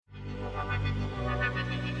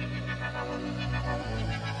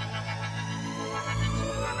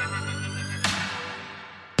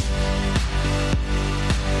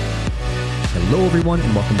Hello, everyone,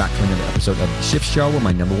 and welcome back to another episode of The Shift Show, where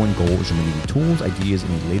my number one goal is to give you tools, ideas,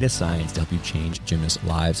 and the latest science to help you change gymnasts'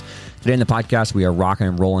 lives. Today in the podcast, we are rocking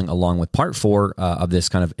and rolling along with part 4 of this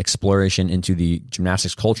kind of exploration into the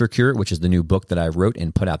Gymnastics Culture Cure, which is the new book that I wrote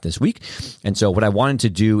and put out this week. And so what I wanted to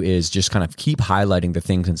do is just kind of keep highlighting the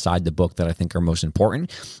things inside the book that I think are most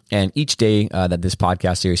important. And each day that this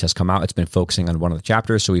podcast series has come out, it's been focusing on one of the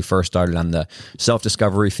chapters. So we first started on the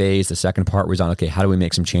self-discovery phase. The second part was on, okay, how do we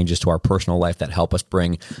make some changes to our personal life that help us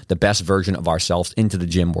bring the best version of ourselves into the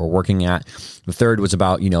gym we're working at. The third was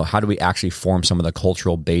about, how do we actually form some of the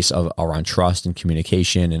cultural base around trust and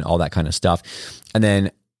communication and all that kind of stuff. And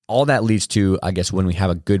then all that leads to, I guess, when we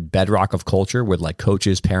have a good bedrock of culture with like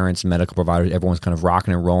coaches, parents, medical providers, everyone's kind of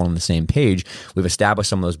rocking and rolling on the same page. We've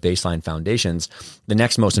established some of those baseline foundations. The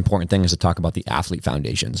next most important thing is to talk about the athlete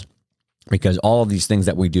foundations. Because all of these things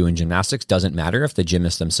that we do in gymnastics doesn't matter if the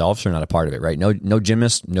gymnasts themselves are not a part of it, right? No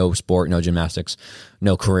gymnast, no sport, no gymnastics,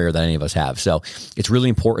 no career that any of us have. So it's really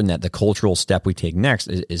important that the cultural step we take next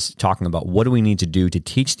is talking about what do we need to do to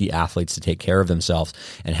teach the athletes to take care of themselves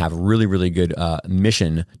and have really, really good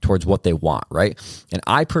mission towards what they want, right? And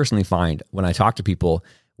I personally find when I talk to people,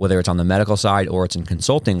 whether it's on the medical side or it's in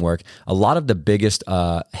consulting work, a lot of the biggest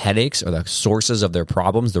headaches or the sources of their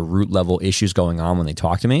problems, the root level issues going on when they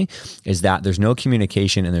talk to me, is that there's no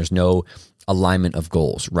communication and there's no alignment of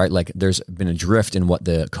goals, right? Like there's been a drift in what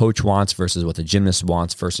the coach wants versus what the gymnast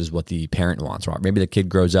wants versus what the parent wants, right? Maybe the kid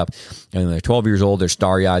grows up and they're 12 years old, they're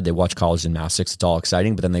starry-eyed, they watch college gymnastics, it's all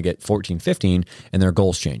exciting, but then they get 14, 15 and their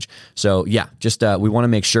goals change. So yeah, just we want to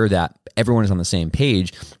make sure that everyone is on the same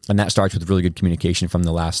page, and that starts with really good communication from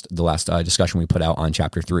the last discussion we put out on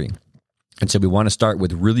chapter 3. And so we want to start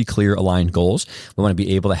with really clear aligned goals. We want to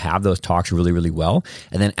be able to have those talks really, really well.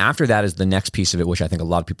 And then after that is the next piece of it, which I think a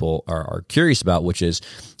lot of people are curious about, which is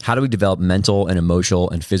how do we develop mental and emotional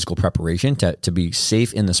and physical preparation to be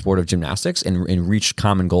safe in the sport of gymnastics and reach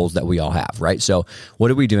common goals that we all have, right? So what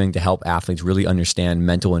are we doing to help athletes really understand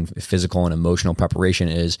mental and physical and emotional preparation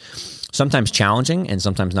is sometimes challenging and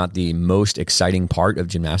sometimes not the most exciting part of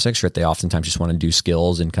gymnastics, right? They oftentimes just want to do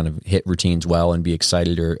skills and kind of hit routines well and be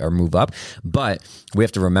excited or move up. But we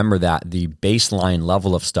have to remember that the baseline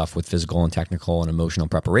level of stuff with physical and technical and emotional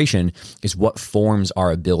preparation is what forms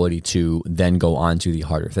our ability to then go on to the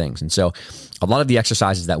harder things. And so a lot of the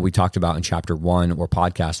exercises that we talked about in chapter 1 or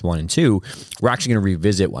podcast 1 and 2, we're actually going to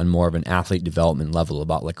revisit on more of an athlete development level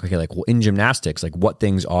about well, in gymnastics, like what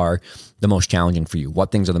things are the most challenging for you?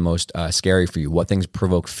 What things are the most scary for you? What things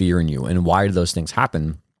provoke fear in you? And why do those things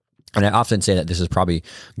happen? And I often say that this is probably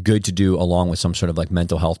good to do along with some sort of like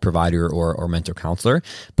mental health provider or mental counselor.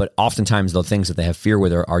 But oftentimes the things that they have fear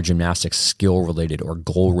with are gymnastics skill related or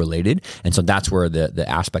goal related. And so that's where the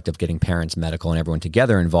aspect of getting parents, medical, and everyone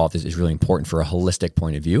together involved is really important for a holistic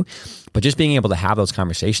point of view. But just being able to have those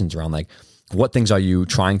conversations around like, what things are you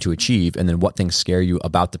trying to achieve? And then what things scare you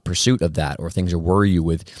about the pursuit of that, or things that worry you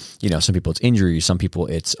with, some people it's injury, some people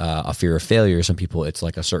it's a fear of failure, some people it's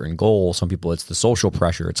like a certain goal, some people it's the social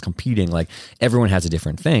pressure, it's competing, like everyone has a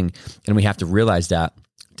different thing. And we have to realize that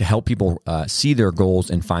to help people see their goals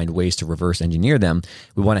and find ways to reverse engineer them,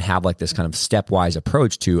 we want to have like this kind of stepwise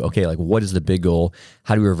approach to, okay, like what is the big goal?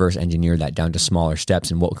 How do we reverse engineer that down to smaller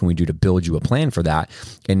steps? And what can we do to build you a plan for that?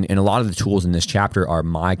 And a lot of the tools in this chapter are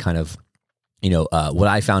my kind of what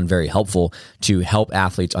I found very helpful to help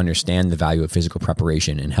athletes understand the value of physical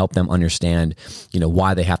preparation and help them understand,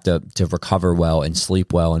 why they have to recover well and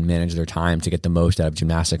sleep well and manage their time to get the most out of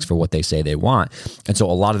gymnastics for what they say they want. And so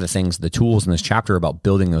a lot of the tools in this chapter are about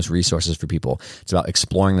building those resources for people. It's about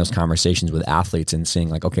exploring those conversations with athletes and saying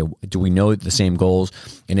like, okay, do we know the same goals?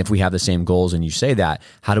 And if we have the same goals and you say that,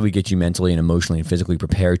 how do we get you mentally and emotionally and physically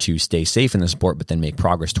prepared to stay safe in the sport, but then make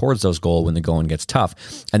progress towards those goals when the going gets tough?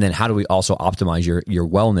 And then how do we also optimize your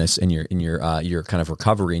wellness and your kind of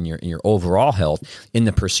recovery and your overall health in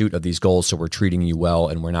the pursuit of these goals, so we're treating you well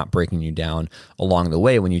and we're not breaking you down along the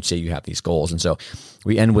way when you say you have these goals. And so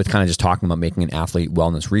we end with kind of just talking about making an athlete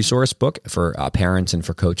wellness resource book for parents and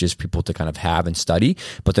for coaches, people to kind of have and study,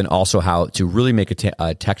 but then also how to really make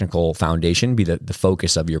a technical foundation be the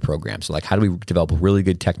focus of your program. So like, how do we develop really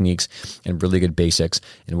good techniques and really good basics,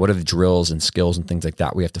 and what are the drills and skills and things like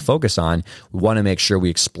that we have to focus on? We want to make sure we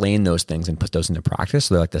explain those things and put those into practice.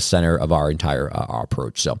 So they're like the center of our entire our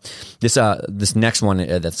approach. So this next one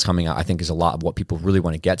that's coming out, I think, is a lot of what people really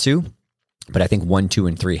want to get to. But I think 1, 2,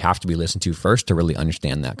 and 3 have to be listened to first to really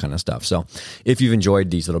understand that kind of stuff. So if you've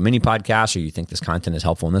enjoyed these little mini podcasts or you think this content is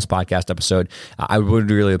helpful in this podcast episode, I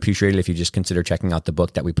would really appreciate it if you just consider checking out the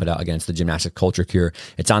book that we put out against the Gymnastics Culture Cure.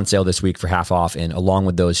 It's on sale this week for half off. And along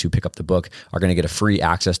with those who pick up the book are going to get a free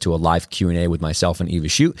access to a live Q&A with myself and Eva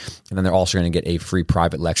Shoot. And then they're also going to get a free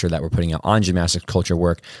private lecture that we're putting out on gymnastics culture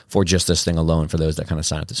work for just this thing alone for those that kind of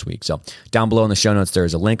sign up this week. So down below in the show notes,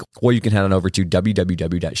 there's a link, or you can head on over to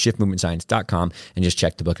www.shiftmovementscience.com and just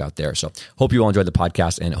check the book out there. So hope you all enjoyed the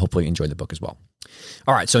podcast and hopefully enjoyed the book as well.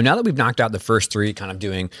 All right. So now that we've knocked out the first 3, kind of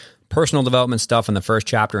doing personal development stuff in the first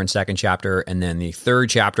chapter and second chapter, and then the third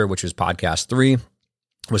chapter, which was podcast 3,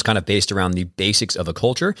 was kind of based around the basics of a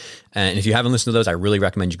culture. And if you haven't listened to those, I really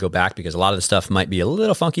recommend you go back because a lot of the stuff might be a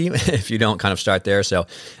little funky if you don't kind of start there. So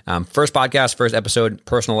first podcast, first episode,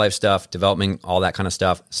 personal life stuff, development, all that kind of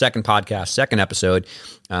stuff. Second podcast, second episode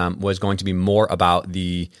was going to be more about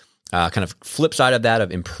the kind of flip side of that,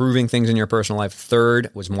 of improving things in your personal life. Third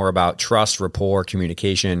was more about trust, rapport,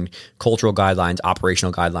 communication, cultural guidelines,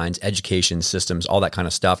 operational guidelines, education systems, all that kind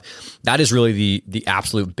of stuff. That is really the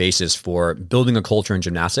absolute basis for building a culture in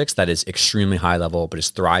gymnastics that is extremely high level, but is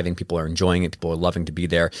thriving. People are enjoying it. People are loving to be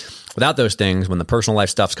there. Without those things, when the personal life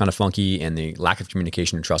stuff's kind of funky and the lack of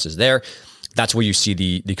communication and trust is there, that's where you see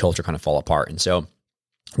the culture kind of fall apart. And so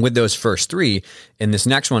with those first 3, in this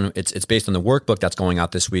next one, it's based on the workbook that's going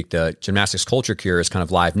out this week. The Gymnastics Culture Cure is kind of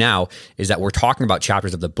live now, is that we're talking about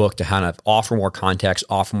chapters of the book to kind of offer more context,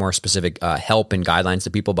 offer more specific help and guidelines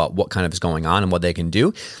to people about what kind of is going on and what they can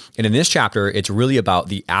do. And in this chapter, it's really about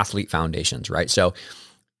the athlete foundations, right? So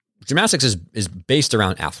gymnastics is based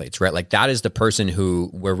around athletes, right? Like that is the person who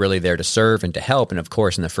we're really there to serve and to help. And of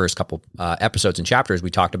course, in the first couple episodes and chapters, we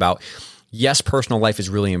talked about, yes, personal life is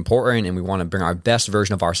really important and we want to bring our best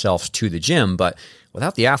version of ourselves to the gym, but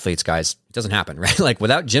without the athletes, guys, it doesn't happen, right? Like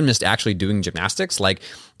without gymnasts actually doing gymnastics, like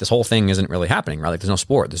this whole thing isn't really happening, right? Like there's no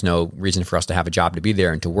sport. There's no reason for us to have a job to be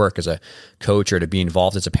there and to work as a coach or to be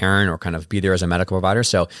involved as a parent or kind of be there as a medical provider.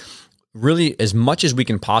 So really, as much as we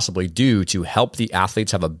can possibly do to help the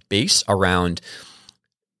athletes have a base around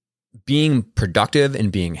being productive and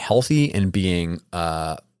being healthy and being,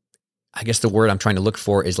 I guess the word I'm trying to look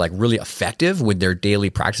for is like really effective with their daily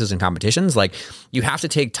practices and competitions. Like you have to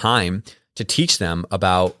take time to teach them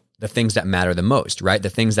about the things that matter the most, right? The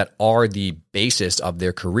things that are the basis of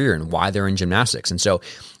their career and why they're in gymnastics. And so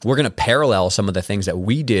we're going to parallel some of the things that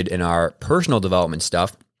we did in our personal development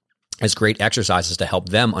stuff as great exercises to help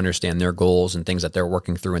them understand their goals and things that they're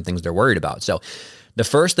working through and things they're worried about. So the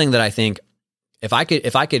first thing that I think, if I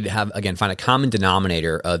could have, again, find a common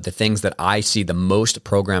denominator of the things that I see the most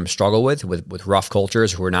programs struggle with rough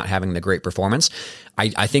cultures who are not having the great performance,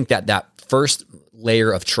 I think that first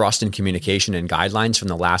layer of trust and communication and guidelines from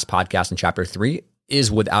the last podcast in chapter 3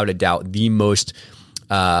 is without a doubt the most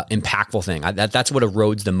impactful thing. That's what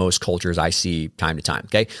erodes the most cultures I see time to time.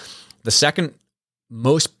 Okay. The second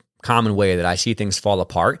most common way that I see things fall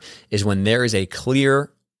apart is when there is a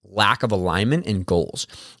clear lack of alignment in goals.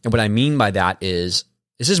 And what I mean by that is,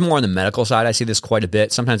 this is more on the medical side. I see this quite a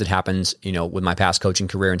bit. Sometimes it happens, with my past coaching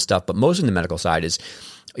career and stuff, but most in the medical side is,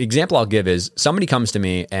 the example I'll give is somebody comes to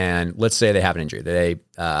me and let's say they have an injury.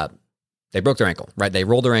 They broke their ankle, right? They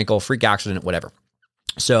rolled their ankle, freak accident, whatever.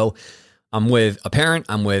 So I'm with a parent,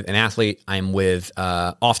 I'm with an athlete, I'm with,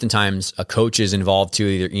 oftentimes a coach is involved too,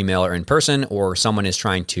 either email or in person, or someone is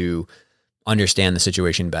trying to understand the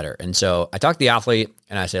situation better. And so I talk to the athlete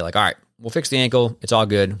and I say like, all right, we'll fix the ankle. It's all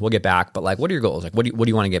good. We'll get back. But like, what are your goals? Like, what do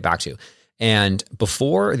you want to get back to? And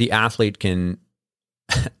before the athlete can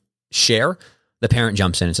share, the parent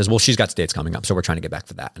jumps in and says, well, she's got states coming up, so we're trying to get back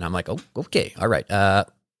for that. And I'm like, oh, okay. All right. Kind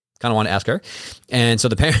of want to ask her. And so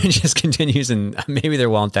the parent just continues, and maybe they're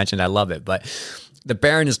well-intentioned. I love it. But the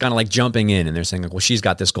parent is kind of like jumping in and they're saying like, well, she's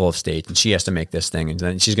got this goal of state and she has to make this thing. And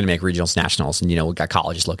then she's going to make regionals, nationals. And, we got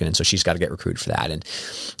colleges looking. And so she's got to get recruited for that. And,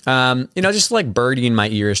 just like birdie in my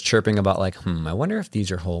ears chirping about like, I wonder if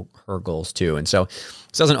these are her goals too. And so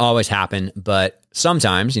this doesn't always happen, but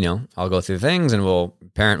sometimes, I'll go through things and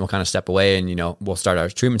parent will kind of step away and, we'll start our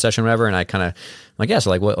treatment session or whatever. And I kind of like, yeah,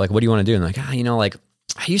 so what do you want to do? And like,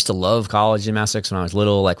 I used to love college gymnastics when I was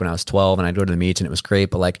little, like when I was 12 and I'd go to the meets and it was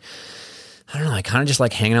great. But like, I don't know, I kind of just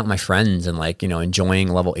like hanging out with my friends and like, enjoying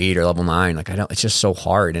level 8 or level 9. Like it's just so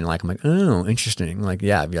hard. And like, I'm like, oh, interesting. Like,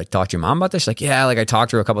 yeah. Have you like talked to your mom about this? Like, yeah, like I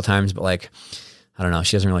talked to her a couple of times, but like, I don't know.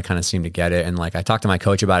 She doesn't really kind of seem to get it. And like, I talked to my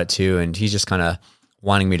coach about it too. And he's just kind of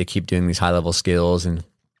wanting me to keep doing these high level skills. And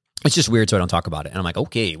it's just weird, so I don't talk about it. And I'm like,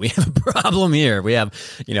 okay, we have a problem here. We have,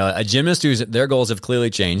 a gymnast whose their goals have clearly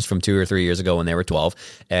changed from 2 or 3 years ago when they were 12,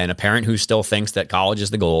 and a parent who still thinks that college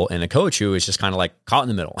is the goal, and a coach who is just kind of like caught in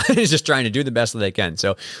the middle. He's just trying to do the best that they can.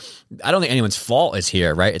 So I don't think anyone's fault is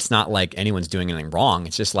here, right? It's not like anyone's doing anything wrong.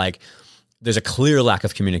 It's just like there's a clear lack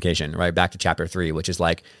of communication, right? Back to chapter 3, which is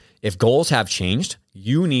like, if goals have changed,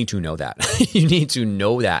 you need to know that. You need to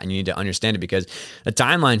know that, and you need to understand it, because the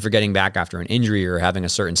timeline for getting back after an injury or having a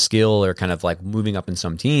certain skill or kind of like moving up in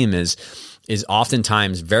some team is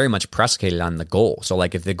oftentimes very much predicated on the goal. So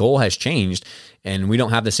like if the goal has changed and we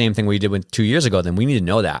don't have the same thing we did 2 years ago, then we need to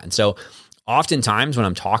know that. And so oftentimes when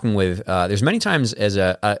I'm talking with, there's many times at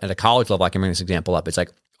a college level, I can bring this example up. It's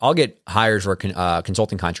like, I'll get hired for a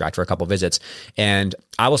consulting contract for a couple visits, and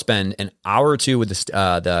I will spend an hour or two with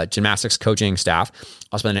the gymnastics coaching staff.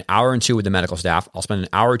 I'll spend an hour or two with the medical staff. I'll spend an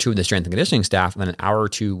hour or two with the strength and conditioning staff, and then an hour or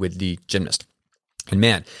two with the gymnast. And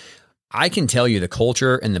man, I can tell you the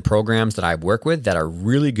culture and the programs that I work with that are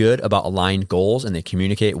really good about aligned goals, and they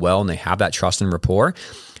communicate well, and they have that trust and rapport.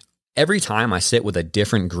 Every time I sit with a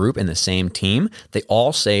different group in the same team, they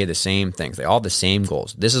all say the same things. They all have the same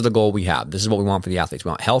goals. This is the goal we have. This is what we want for the athletes. We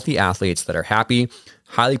want healthy athletes that are happy,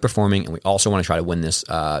 highly performing, and we also want to try to win this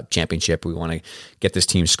championship. We want to get this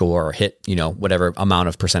team score or hit, whatever amount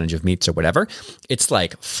of percentage of meets or whatever. It's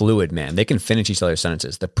like fluid, man. They can finish each other's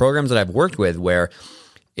sentences. The programs that I've worked with where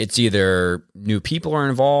it's either new people are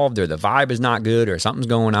involved or the vibe is not good or something's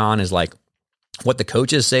going on is like, what the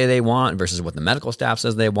coaches say they want versus what the medical staff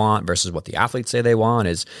says they want versus what the athletes say they want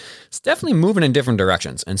it's definitely moving in different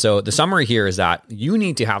directions. And so the summary here is that you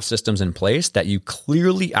need to have systems in place that you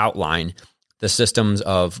clearly outline the systems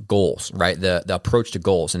of goals, right? The approach to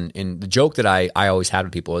goals. And the joke that I always had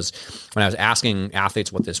with people is when I was asking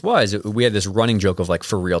athletes what this was, we had this running joke of like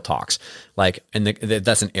for real talks, like, and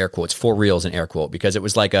that's in air quotes, for reals in air quote, because it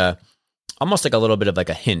was like almost like a little bit of like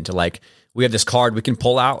a hint, like we have this card we can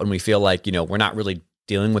pull out and we feel like, we're not really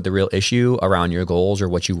dealing with the real issue around your goals or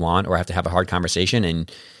what you want, or have to have a hard conversation and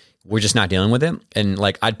we're just not dealing with it. And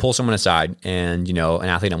like, I'd pull someone aside and, an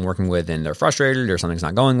athlete I'm working with and they're frustrated or something's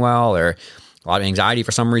not going well, or a lot of anxiety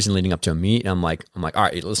for some reason leading up to a meet. And I'm like, all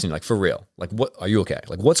right, listen, like for real, like what, are you okay?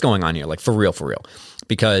 Like what's going on here? Like for real,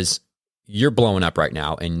 because you're blowing up right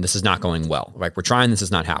now and this is not going well. Like we're trying, this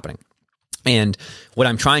is not happening. And what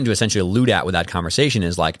I'm trying to essentially allude at with that conversation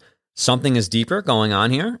is like something is deeper going on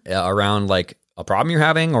here around like a problem you're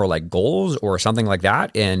having or like goals or something like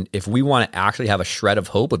that. And if we want to actually have a shred of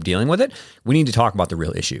hope of dealing with it, we need to talk about the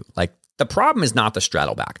real issue. Like the problem is not the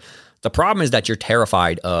straddle back. The problem is that you're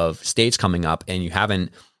terrified of states coming up and you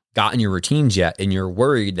haven't gotten your routines yet. And you're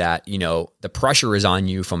worried that, the pressure is on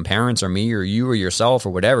you from parents or me or you or yourself or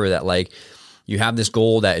whatever, that like, you have this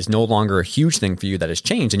goal that is no longer a huge thing for you that has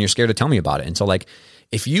changed and you're scared to tell me about it. And so like,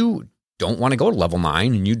 if you don't want to go to level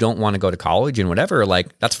 9 and you don't want to go to college and whatever,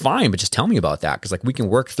 like that's fine, but just tell me about that. Cause like we can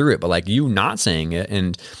work through it, but like you not saying it.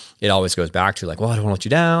 And it always goes back to like, well, I don't want to let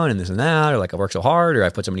you down and this and that, or like I work so hard or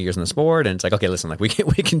I've put so many years in the sport. And it's like, okay, listen, like we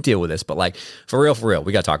can deal with this, but like for real,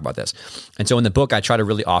 we got to talk about this. And so in the book, I try to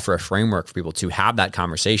really offer a framework for people to have that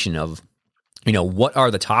conversation of, what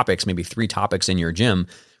are the topics, maybe 3 topics in your gym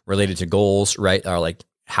related to goals, right? Or like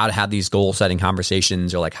how to have these goal setting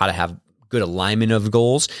conversations or like how to have good alignment of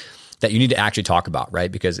goals that you need to actually talk about,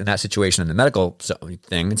 right? Because in that situation in the medical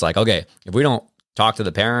thing, it's like, okay, if we don't talk to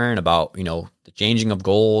the parent about, the changing of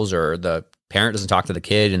goals or the parent doesn't talk to the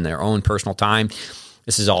kid in their own personal time,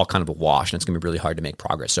 this is all kind of a wash and it's going to be really hard to make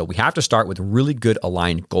progress. So we have to start with really good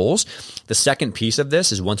aligned goals. The second piece of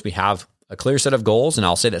this is once we have a clear set of goals, and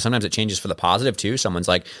I'll say that sometimes it changes for the positive too. Someone's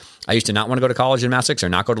like, I used to not want to go to college gymnastics or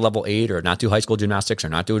not go to level 8 or not do high school gymnastics or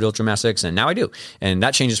not do adult gymnastics, and now I do. And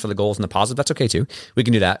that changes for the goals and the positive. That's okay too. We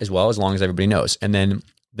can do that as well as long as everybody knows. And then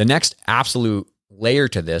the next absolute layer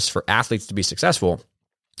to this for athletes to be successful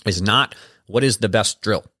is not what is the best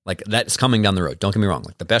drill. Like that's coming down the road. Don't get me wrong.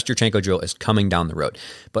 Like the best Yurchenko drill is coming down the road,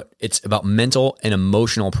 but it's about mental and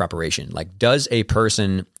emotional preparation. Like does a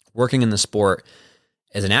person working in the sport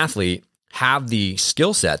as an athlete have the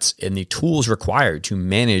skill sets and the tools required to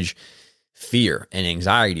manage fear and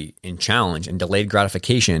anxiety and challenge and delayed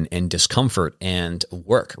gratification and discomfort and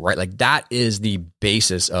work, right? Like that is the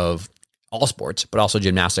basis of all sports, but also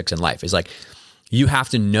gymnastics and life is like, you have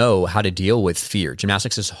to know how to deal with fear.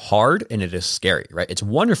 Gymnastics is hard and it is scary, right? It's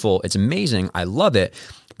wonderful. It's amazing. I love it,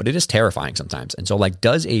 but it is terrifying sometimes. And so like,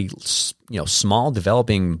 does a, small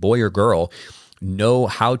developing boy or girl know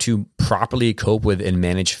how to properly cope with and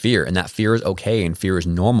manage fear. And that fear is okay, and fear is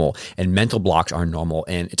normal, and mental blocks are normal,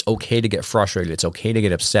 and it's okay to get frustrated. It's okay to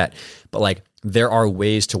get upset. But like, there are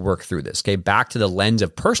ways to work through this. Okay. Back to the lens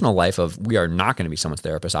of personal life of, we are not going to be someone's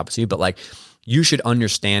therapist, obviously, but like, you should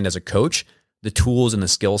understand as a coach the tools and the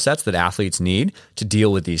skill sets that athletes need to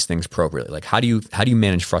deal with these things appropriately. Like, how do you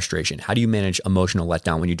manage frustration? How do you manage emotional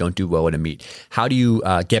letdown when you don't do well at a meet? How do you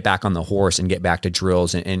get back on the horse and get back to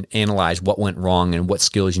drills and analyze what went wrong and what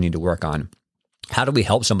skills you need to work on? How do we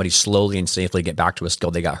help somebody slowly and safely get back to a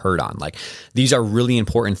skill they got hurt on? Like, these are really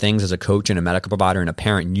important things as a coach and a medical provider and a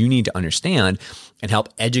parent you need to understand and help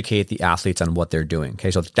educate the athletes on what they're doing.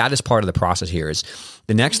 Okay, so that is part of the process here. Is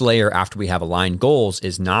the next layer after we have aligned goals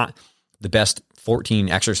is not the best 14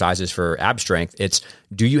 exercises for ab strength. It's,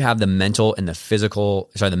 do you have the mental and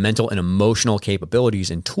the mental and emotional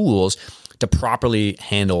capabilities and tools to properly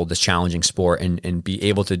handle this challenging sport and be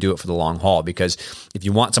able to do it for the long haul? Because if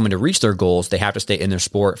you want someone to reach their goals, they have to stay in their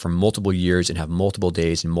sport for multiple years and have multiple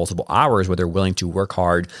days and multiple hours where they're willing to work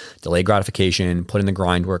hard, delay gratification, put in the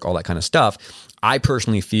grind work, all that kind of stuff. I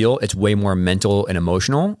personally feel it's way more mental and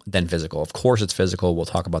emotional than physical. Of course, it's physical. We'll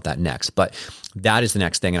talk about that next, but that is the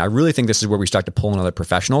next thing. And I really think this is where we start to pull in other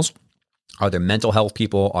professionals. Are there mental health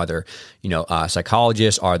people? Are there,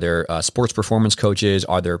 psychologists? Are there sports performance coaches?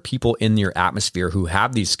 Are there people in your atmosphere who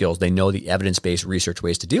have these skills? They know the evidence-based research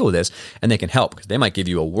ways to deal with this, and they can help, because they might give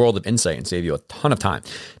you a world of insight and save you a ton of time.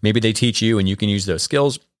 Maybe they teach you and you can use those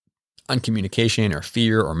skills on communication or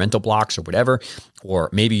fear or mental blocks or whatever. Or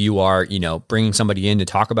maybe you are, bringing somebody in to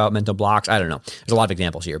talk about mental blocks. I don't know. There's a lot of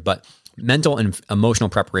examples here, but mental and emotional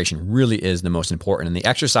preparation really is the most important. And the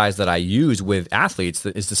exercise that I use with athletes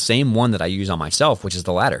is the same one that I use on myself, which is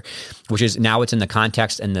the ladder, which is, now it's in the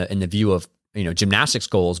context and in the view of, gymnastics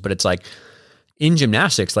goals, but it's like, in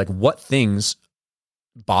gymnastics, like, what things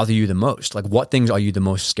bother you the most? Like, what things are you the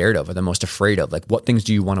most scared of or the most afraid of? Like, what things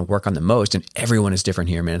do you want to work on the most? And everyone is different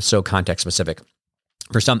here, man. It's so context specific.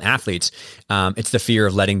 For some athletes, it's the fear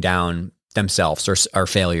of letting down themselves or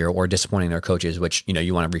failure or disappointing their coaches, which,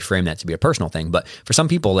 you want to reframe that to be a personal thing. But for some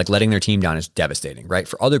people, like, letting their team down is devastating, right?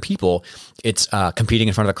 For other people, it's competing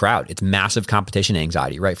in front of a crowd. It's massive competition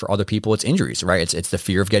anxiety, right? For other people, it's injuries, right? It's the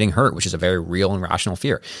fear of getting hurt, which is a very real and rational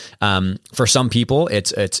fear. For some people,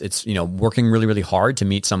 it's working really, really hard to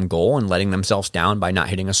meet some goal and letting themselves down by not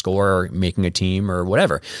hitting a score or making a team or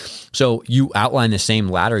whatever. So you outline the same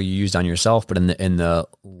ladder you used on yourself, but in the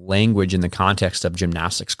language, in the context of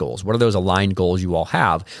gymnastics goals. What are those aligned goals you all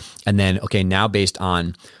have? And then, okay, now based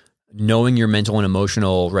on knowing your mental and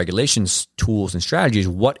emotional regulations tools and strategies,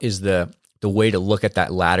 what is the way to look at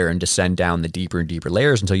that ladder and descend down the deeper and deeper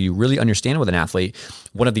layers until you really understand with an athlete?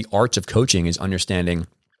 One of the arts of coaching is understanding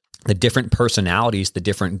the different personalities, the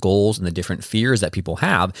different goals, and the different fears that people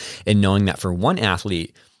have, and knowing that for one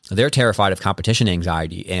athlete, they're terrified of competition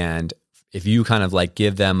anxiety. And if you kind of like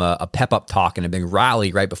give them a pep up talk and a big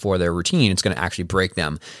rally right before their routine, it's going to actually break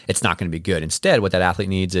them. It's not going to be good. Instead, what that athlete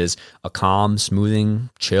needs is a calm, smoothing,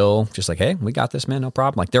 chill, just like, hey, we got this, man, no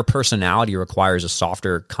problem. Like, their personality requires a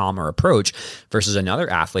softer, calmer approach versus another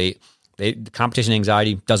athlete. The competition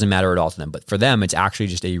anxiety doesn't matter at all to them. But for them, it's actually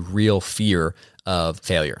just a real fear of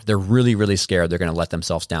failure. They're really, really scared they're going to let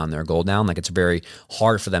themselves down, their goal down. Like, it's very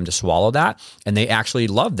hard for them to swallow that. And they actually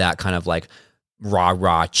love that kind of like rah,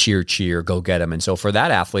 rah, cheer, cheer, go get them. And so for that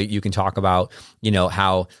athlete, you can talk about,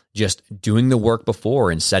 how just doing the work before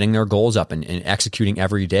and setting their goals up and executing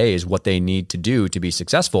every day is what they need to do to be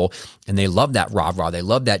successful. And they love that rah, rah. They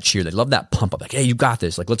love that cheer. They love that pump up. Like, hey, you got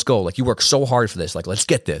this. Like, let's go. Like, you work so hard for this. Like, let's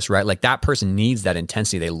get this, right? Like, that person needs that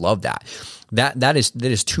intensity. They love that. That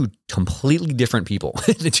is two completely different people.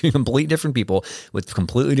 Two completely different people with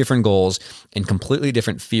completely different goals and completely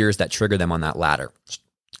different fears that trigger them on that ladder.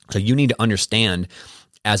 So you need to understand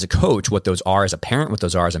as a coach what those are, as a parent what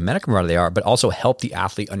those are, as a medical provider they are, but also help the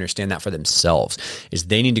athlete understand that for themselves. Is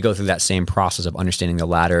they need to go through that same process of understanding the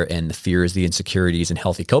ladder and the fears, the insecurities, and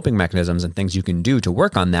healthy coping mechanisms and things you can do to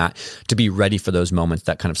work on that to be ready for those moments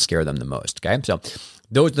that kind of scare them the most. Okay, so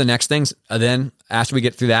those are the next things. Then after we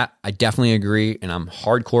get through that, I definitely agree, and I'm a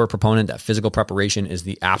hardcore proponent that physical preparation is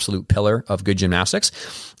the absolute pillar of good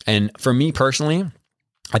gymnastics. And for me personally,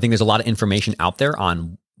 I think there's a lot of information out there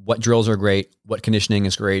on what drills are great, what conditioning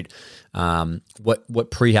is great, what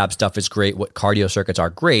prehab stuff is great, what cardio circuits are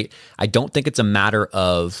great. I don't think it's a matter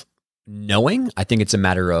of knowing. I think it's a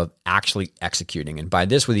matter of actually executing. And by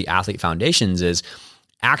this, with the athlete foundations, is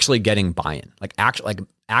actually getting buy-in, like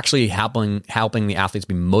actually helping the athletes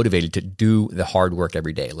be motivated to do the hard work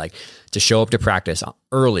every day, like to show up to practice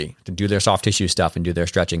early, to do their soft tissue stuff and do their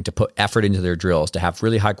stretching, to put effort into their drills, to have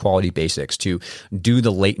really high quality basics, to do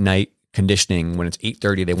the late night conditioning. When it's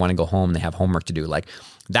 8:30, they want to go home, they have homework to do. Like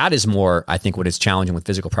that is more, I think, what is challenging with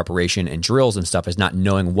physical preparation and drills and stuff is not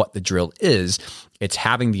knowing what the drill is. It's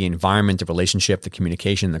having the environment, the relationship, the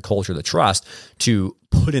communication, the culture, the trust to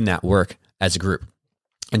put in that work as a group.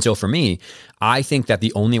 And so for me, I think that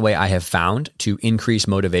the only way I have found to increase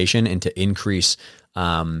motivation and to increase,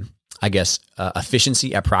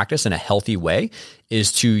 efficiency at practice in a healthy way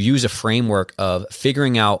is to use a framework of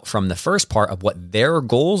figuring out from the first part of what their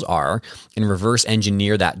goals are and reverse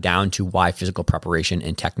engineer that down to why physical preparation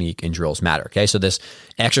and technique and drills matter. Okay. So this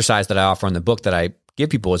exercise that I offer in the book that I give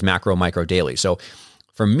people is macro, micro, daily. So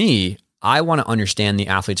for me, I want to understand the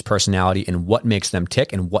athlete's personality and what makes them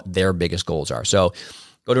tick and what their biggest goals are. So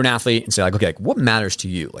go to an athlete and say like, okay, like what matters to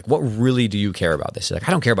you? Like what really do you care about? They say like,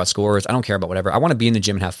 I don't care about scores. I don't care about whatever. I want to be in the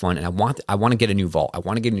gym and have fun. And I want to get a new vault. I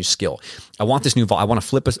want to get a new skill. I want this new vault. I want to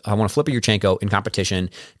flip a Yurchenko in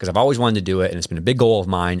competition because I've always wanted to do it. And it's been a big goal of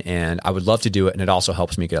mine and I would love to do it. And it also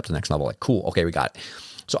helps me get up to the next level. Like, cool. Okay, we got it.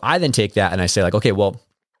 So I then take that and I say like, okay, well,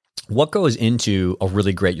 what goes into a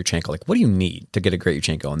really great Yurchenko? Like, what do you need to get a great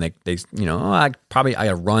Yurchenko? And they I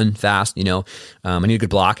gotta run fast, I need a good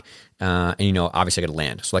block. And obviously I gotta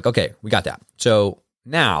land. So like, okay, we got that. So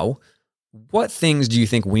now what things do you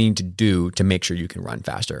think we need to do to make sure you can run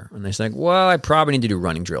faster? And they say like, well, I probably need to do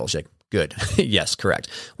running drills. You're like, good. Yes, correct.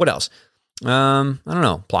 What else? I don't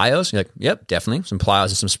know. Plyos? You're like, yep, definitely. Some plyos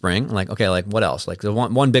and some spring. I'm like, okay, like what else? Like the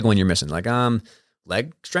one big one you're missing. Like,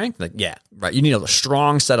 leg strength? Like, yeah, right. You need a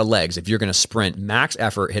strong set of legs if you're going to sprint, max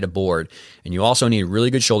effort, hit a board. And you also need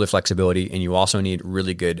really good shoulder flexibility. And you also need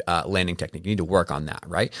really good landing technique. You need to work on that,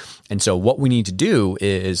 right? And so what we need to do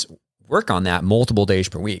is work on that multiple days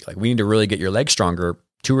per week. Like we need to really get your legs stronger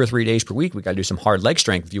 2 or 3 days per week. We got to do some hard leg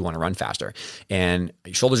strength if you want to run faster. And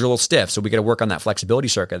your shoulders are a little stiff. So we got to work on that flexibility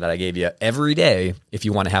circuit that I gave you every day if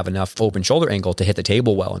you want to have enough open shoulder angle to hit the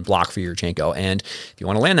table well and block for your Yurchenko. And if you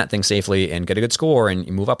want to land that thing safely and get a good score and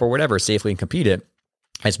you move up or whatever safely and compete it,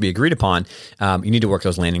 as we agreed upon, you need to work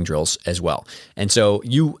those landing drills as well. And so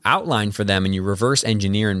you outline for them and you reverse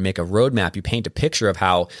engineer and make a roadmap. You paint a picture of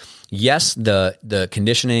how, yes, the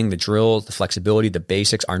conditioning, the drills, the flexibility, the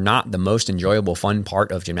basics are not the most enjoyable, fun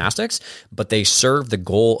part of gymnastics, but they serve the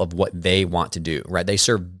goal of what they want to do, right? They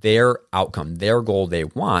serve their outcome, their goal they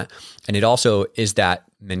want. And it also is that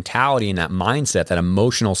mentality and that mindset, that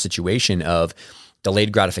emotional situation of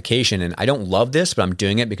delayed gratification. And I don't love this, but I'm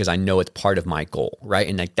doing it because I know it's part of my goal, right?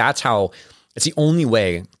 And like that's how, it's the only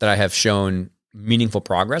way that I have shown meaningful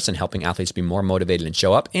progress in helping athletes be more motivated and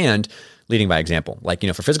show up and leading by example. Like,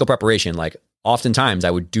 for physical preparation, like oftentimes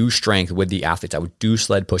I would do strength with the athletes. I would do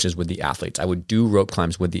sled pushes with the athletes. I would do rope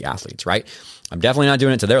climbs with the athletes, right? I'm definitely not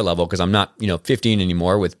doing it to their level because I'm not, 15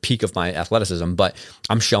 anymore with peak of my athleticism, but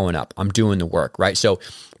I'm showing up. I'm doing the work, right? So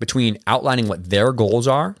between outlining what their goals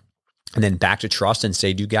are and then back to trust and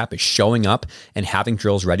say-do gap is showing up and having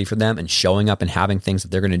drills ready for them and showing up and having things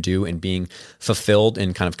that they're going to do and being fulfilled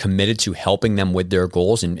and kind of committed to helping them with their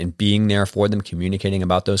goals and being there for them, communicating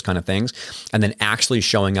about those kind of things, and then actually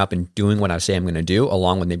showing up and doing what I say I'm going to do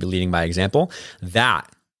along with maybe leading by example.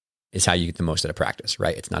 That is how you get the most out of practice,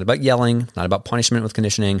 right? It's not about yelling, not about punishment with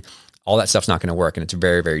conditioning. All that stuff's not going to work and it's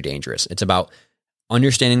very, very dangerous. It's about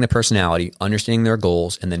understanding the personality, understanding their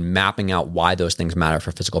goals, and then mapping out why those things matter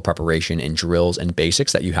for physical preparation and drills and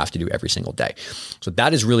basics that you have to do every single day. So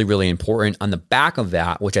that is really, really important. On the back of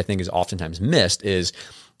that, which I think is oftentimes missed, is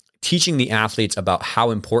teaching the athletes about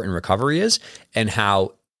how important recovery is and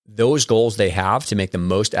how those goals they have to make the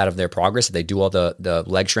most out of their progress, if they do all the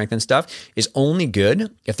leg strength and stuff, is only good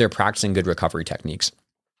if they're practicing good recovery techniques.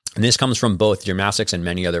 And this comes from both gymnastics and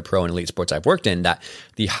many other pro and elite sports I've worked in, that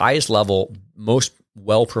the highest level, most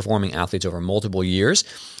well-performing athletes over multiple years,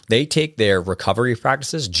 they take their recovery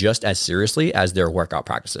practices just as seriously as their workout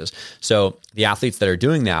practices. So the athletes that are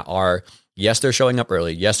doing that are, yes, they're showing up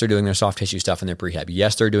early. Yes, they're doing their soft tissue stuff in their prehab.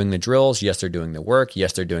 Yes, they're doing the drills. Yes, they're doing the work.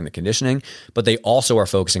 Yes, they're doing the conditioning, but they also are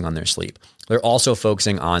focusing on their sleep. They're also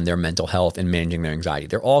focusing on their mental health and managing their anxiety.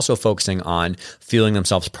 They're also focusing on fueling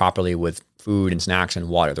themselves properly with food and snacks and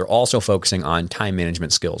water. They're also focusing on time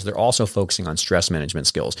management skills. They're also focusing on stress management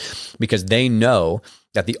skills because they know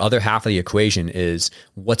that the other half of the equation is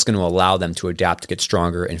what's going to allow them to adapt, to get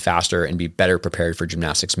stronger and faster and be better prepared for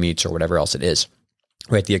gymnastics meets or whatever else it is.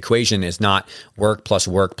 Right? The equation is not work plus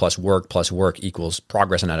work plus work plus work equals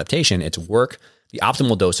progress and adaptation. It's work, the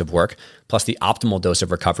optimal dose of work plus the optimal dose of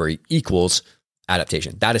recovery equals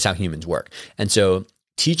adaptation. That is how humans work. And so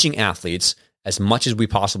teaching athletes as much as we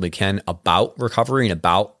possibly can about recovery and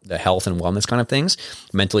about the health and wellness kind of things,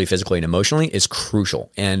 mentally, physically, and emotionally, is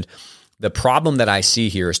crucial. And The problem that I see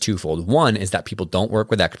here is twofold. One is that people don't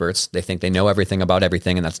work with experts. They think they know everything about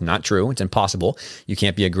everything, and that's not true. It's impossible. You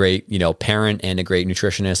can't be a great, parent and a great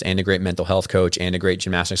nutritionist and a great mental health coach and a great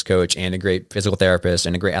gymnastics coach and a great physical therapist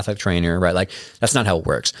and a great athletic trainer, right? Like that's not how it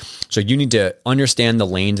works. So you need to understand the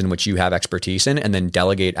lanes in which you have expertise in and then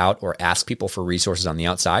delegate out or ask people for resources on the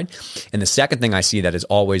outside. And the second thing I see that is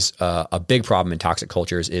always a big problem in toxic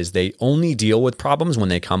cultures is they only deal with problems when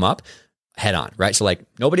they come up head on, right? So like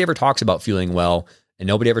nobody ever talks about feeling well and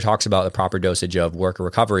nobody ever talks about the proper dosage of work or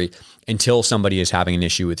recovery until somebody is having an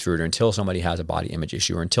issue with food or until somebody has a body image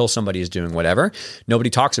issue or until somebody is doing whatever. Nobody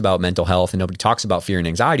talks about mental health and nobody talks about fear and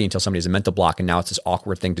anxiety until somebody has a mental block and now it's this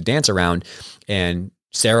awkward thing to dance around and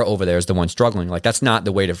Sarah over there is the one struggling. Like that's not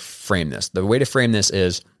the way to frame this. The way to frame this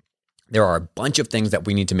is there are a bunch of things that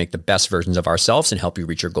we need to make the best versions of ourselves and help you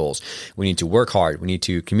reach your goals. We need to work hard. We need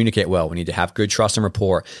to communicate well. We need to have good trust and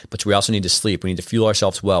rapport, but we also need to sleep. We need to fuel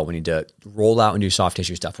ourselves well. We need to roll out and do soft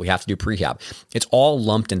tissue stuff. We have to do prehab. It's all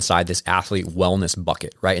lumped inside this athlete wellness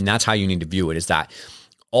bucket, right? And that's how you need to view it, is that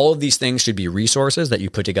all of these things should be resources that you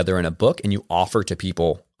put together in a book and you offer to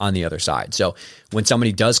people on the other side. So when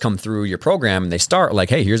somebody does come through your program and they start like,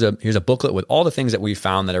 hey, here's a booklet with all the things that we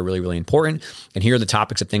found that are really, really important. And here are the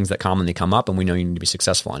topics of things that commonly come up and we know you need to be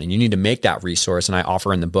successful on. And you need to make that resource. And I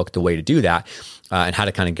offer in the book the way to do that and how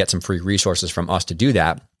to kind of get some free resources from us to do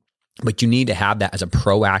that. But you need to have that as a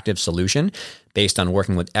proactive solution based on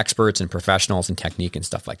working with experts and professionals and technique and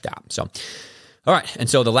stuff like that. So all right. And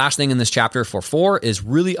so the last thing in this chapter for 4 is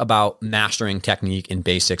really about mastering technique and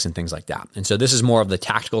basics and things like that. And so this is more of the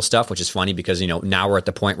tactical stuff, which is funny because, now we're at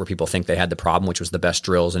the point where people think they had the problem, which was the best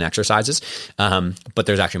drills and exercises. But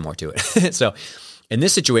there's actually more to it. So in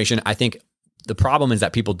this situation, I think the problem is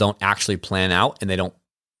that people don't actually plan out and they don't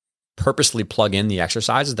purposely plug in the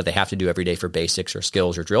exercises that they have to do every day for basics or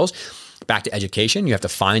skills or drills. Back to education, you have to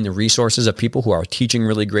find the resources of people who are teaching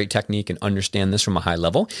really great technique and understand this from a high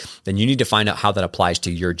level. Then you need to find out how that applies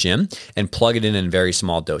to your gym and plug it in very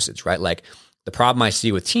small dosage, right? Like the problem I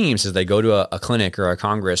see with teams is they go to a clinic or a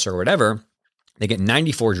congress or whatever, they get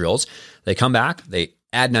 94 drills, they come back, they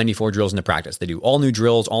add 94 drills into practice. They do all new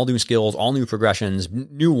drills, all new skills, all new progressions,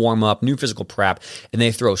 new warm-up, new physical prep, and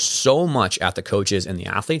they throw so much at the coaches and the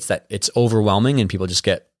athletes that it's overwhelming and people just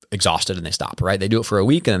get exhausted and they stop, right? They do it for a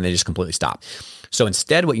week and then they just completely stop. So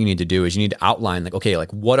instead, what you need to do is you need to outline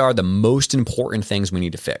what are the most important things we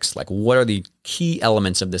need to fix? Like what are the key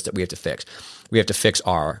elements of this that we have to fix? We have to fix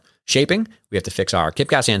our shaping, we have to fix our kip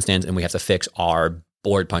cast handstands, and we have to fix our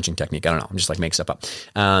board punching technique. I don't know. I'm just making stuff up.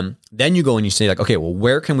 Then you go and you say okay, well,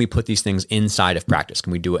 where can we put these things inside of practice?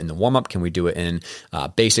 Can we do it in the warm up? Can we do it in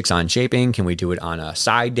basics on shaping? Can we do it on a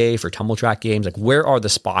side day for tumble track games? Like where are the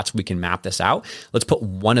spots we can map this out? Let's put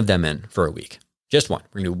one of them in for a week. Just one.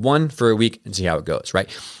 We're going to do one for a week and see how it goes, right?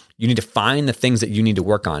 You need to find the things that you need to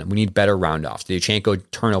work on. We need better round offs. The Yachenko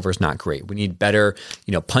turnover is not great. We need better,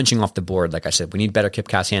 punching off the board. Like I said, we need better kip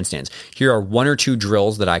cast handstands. Here are 1 or 2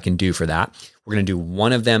 drills that I can do for that. We're going to do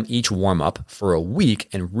one of them each warm up for a week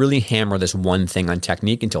and really hammer this one thing on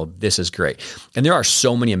technique until this is great. And there are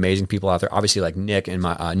so many amazing people out there, obviously like Nick and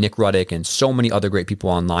Nick Ruddick and so many other great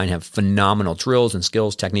people online have phenomenal drills and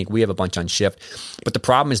skills, technique. We have a bunch on Shift, but the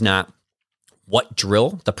problem is not what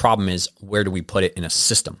drill. The problem is where do we put it in a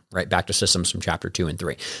system, right? Back to systems from chapter 2 and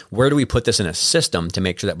 3. Where do we put this in a system to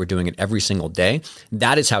make sure that we're doing it every single day?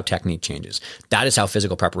 That is how technique changes. That is how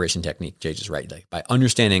physical preparation technique changes, right? Like by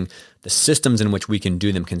understanding the systems in which we can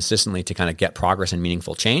do them consistently to kind of get progress and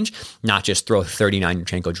meaningful change, not just throw 39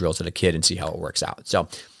 Yachenko drills at a kid and see how it works out. So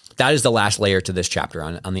that is the last layer to this chapter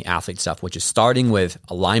on the athlete stuff, which is starting with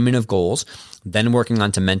alignment of goals, then working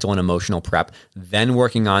on to mental and emotional prep, then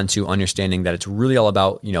working on to understanding that it's really all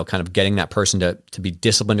about, kind of getting that person to be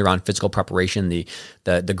disciplined around physical preparation,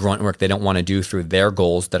 the grunt work they don't want to do through their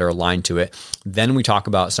goals that are aligned to it. Then we talk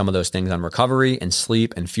about some of those things on recovery and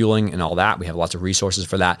sleep and fueling and all that. We have lots of resources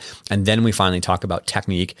for that. And then we finally talk about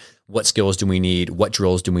technique. What skills do we need? What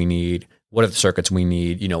drills do we need? What are the circuits we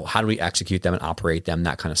need? How do we execute them and operate them?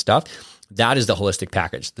 That kind of stuff. That is the holistic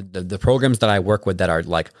package. The programs that I work with that are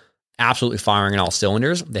like absolutely firing on all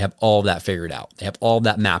cylinders, they have all of that figured out. They have all of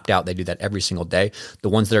that mapped out. They do that every single day. The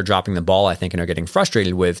ones that are dropping the ball, I think, and are getting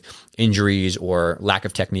frustrated with injuries or lack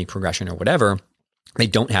of technique progression or whatever, they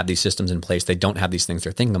don't have these systems in place. They don't have these things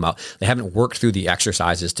they're thinking about. They haven't worked through the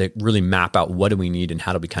exercises to really map out what do we need and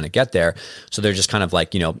how do we kind of get there. So they're just kind of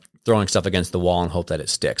like, throwing stuff against the wall and hope that it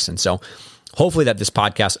sticks. And so hopefully that this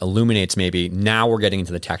podcast illuminates maybe now we're getting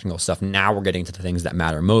into the technical stuff. Now we're getting to the things that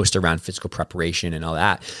matter most around physical preparation and all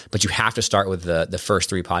that. But you have to start with the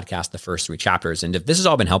first 3 podcasts, the first 3 chapters. And if this has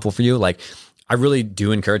all been helpful for you, I really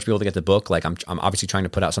do encourage people to get the book. Like I'm obviously trying to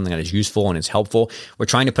put out something that is useful and is helpful. We're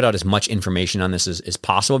trying to put out as much information on this as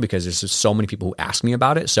possible because there's just so many people who ask me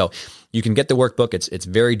about it. So you can get the workbook. It's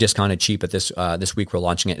very discounted cheap at this week. We're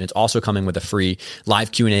launching it. And it's also coming with a free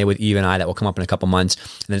live Q&A with Eve and I that will come up in a couple months.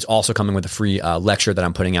 And then it's also coming with a free lecture that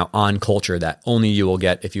I'm putting out on culture that only you will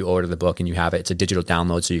get if you order the book and you have it. It's a digital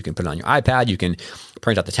download. So you can put it on your iPad. You can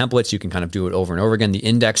print out the templates. You can kind of do it over and over again. The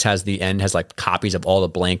index has like copies of all the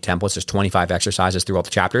blank templates. There's 25 exercises throughout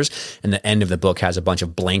the chapters. And the end of the book has a bunch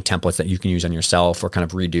of blank templates that you can use on yourself or kind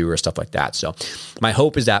of redo or stuff like that. So my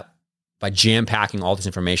hope is that by jam packing all this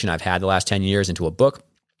information I've had the last 10 years into a book,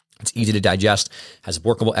 it's easy to digest, has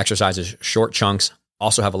workable exercises, short chunks,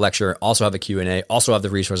 also have a lecture, also have a Q&A, also have the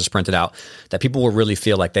resources printed out, that people will really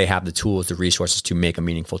feel like they have the tools, the resources to make a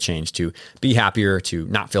meaningful change, to be happier, to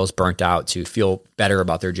not feel as burnt out, to feel better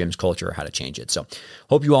about their gym's culture or how to change it. So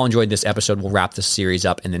hope you all enjoyed this episode. We'll wrap this series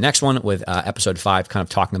up in the next one with episode 5, kind of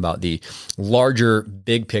talking about the larger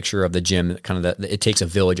big picture of the gym, kind of it takes a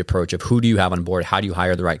village approach of who do you have on board? How do you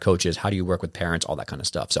hire the right coaches? How do you work with parents? All that kind of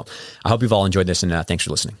stuff. So I hope you've all enjoyed this and thanks for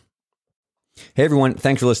listening. Hey everyone,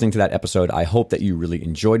 thanks for listening to that episode. I hope that you really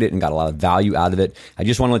enjoyed it and got a lot of value out of it. I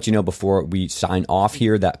just want to let you know before we sign off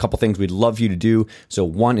here that a couple things we'd love you to do. So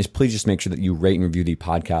one is please just make sure that you rate and review the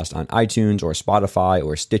podcast on iTunes or Spotify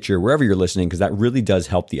or Stitcher, wherever you're listening, because that really does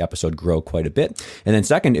help the episode grow quite a bit. And then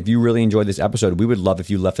second, if you really enjoyed this episode, we would love if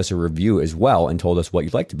you left us a review as well and told us what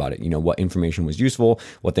you liked about it. You know, what information was useful,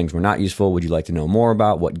 what things were not useful, would you like to know more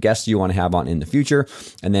about, what guests you want to have on in the future.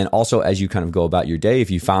 And then also as you kind of go about your day,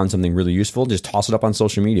 if you found something really useful, just toss it up on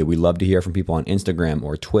social media. We love to hear from people on Instagram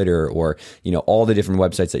or Twitter or, you know, all the different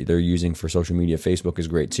websites that they're using for social media. Facebook is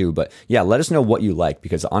great too. But yeah, let us know what you like,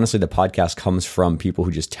 because honestly, the podcast comes from people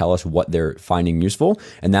who just tell us what they're finding useful.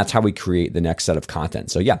 And that's how we create the next set of content.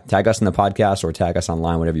 So yeah, tag us in the podcast or tag us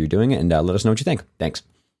online, whatever you're doing, and let us know what you think. Thanks.